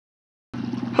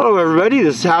Hello everybody,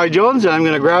 this is Howie Jones and I'm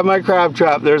going to grab my crab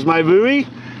trap. There's my buoy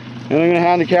and I'm going to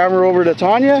hand the camera over to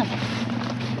Tanya.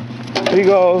 There you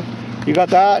go. You got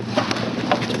that?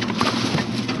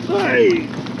 Hey,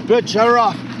 good, shut her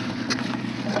off.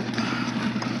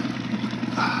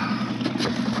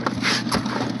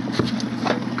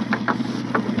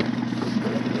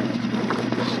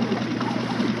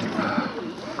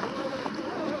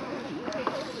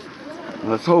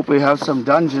 Let's hope we have some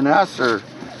Dungeness or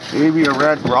maybe a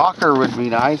red rocker would be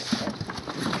nice.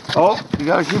 Oh, you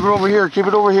gotta keep it over here, keep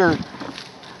it over here.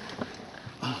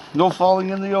 No falling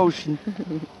in the ocean.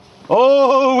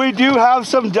 Oh, we do have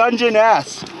some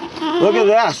Dungeness. Look at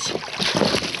this.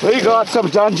 We got some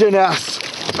Dungeness.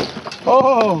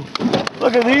 Oh,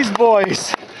 look at these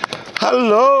boys.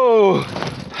 Hello.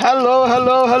 Hello,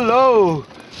 hello, hello.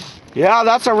 Yeah,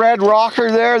 that's a red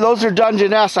rocker there. Those are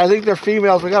Dungeness. I think they're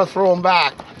females. We gotta throw them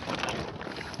back.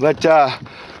 But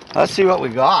let's see what we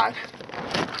got.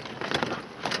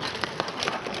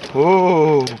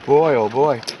 Oh boy, oh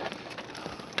boy.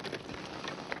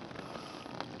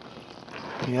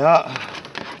 Yeah.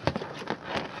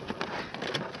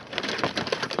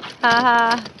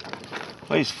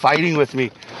 Oh, he's fighting with me.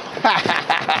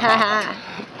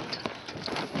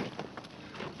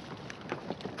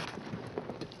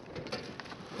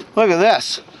 Look at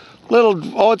this. Little,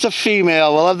 oh, it's a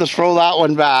female. We'll have to throw that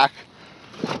one back.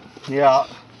 Yeah.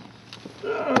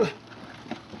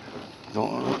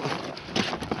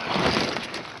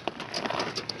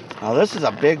 Now this is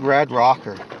a big red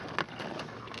rocker.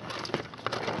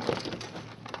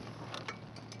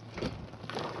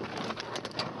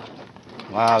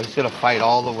 Wow, he's gonna fight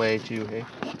all the way too, hey?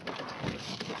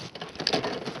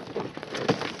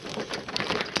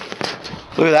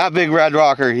 Look at that big red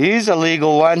rocker. He's a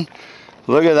legal one.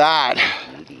 Look at that.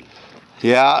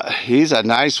 Yeah, he's a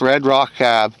nice red rock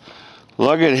cab.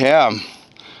 Look at him.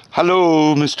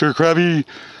 Hello, Mr. Krabby.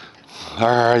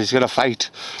 He's gonna fight.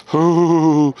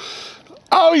 Ooh.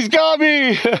 Oh, he's got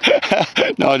me.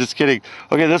 No, just kidding.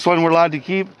 Okay, this one we're allowed to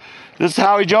keep. This is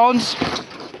Howie Jones.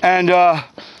 And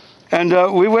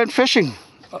we went fishing.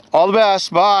 All the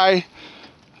best, bye.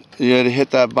 You had to hit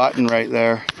that button right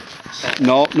there.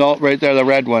 No, right there, the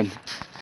red one.